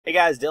Hey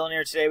guys, Dylan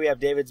here. Today we have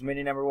David's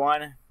mini number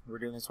 1. We're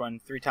doing this one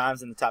 3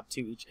 times, and the top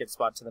 2 each get a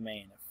spot to the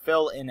main.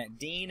 Phil and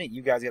Dean,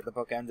 you guys get the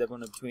bookends,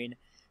 everyone in between.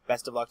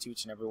 Best of luck to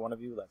each and every one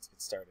of you. Let's get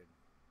started.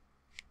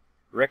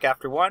 Rick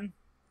after 1.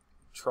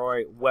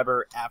 Troy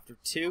Weber after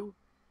 2.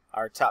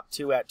 Our top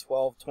 2 at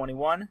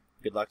 12-21.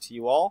 Good luck to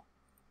you all.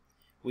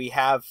 We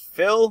have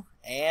Phil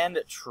and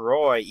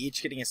Troy,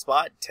 each getting a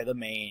spot to the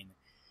main.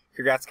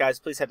 Congrats, guys.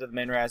 Please head to the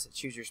main res,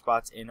 choose your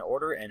spots in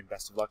order, and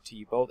best of luck to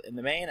you both in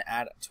the main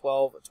at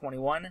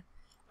 12-21.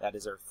 That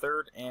is our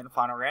third and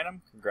final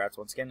random. Congrats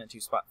once again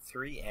to spot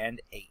 3 and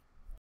 8.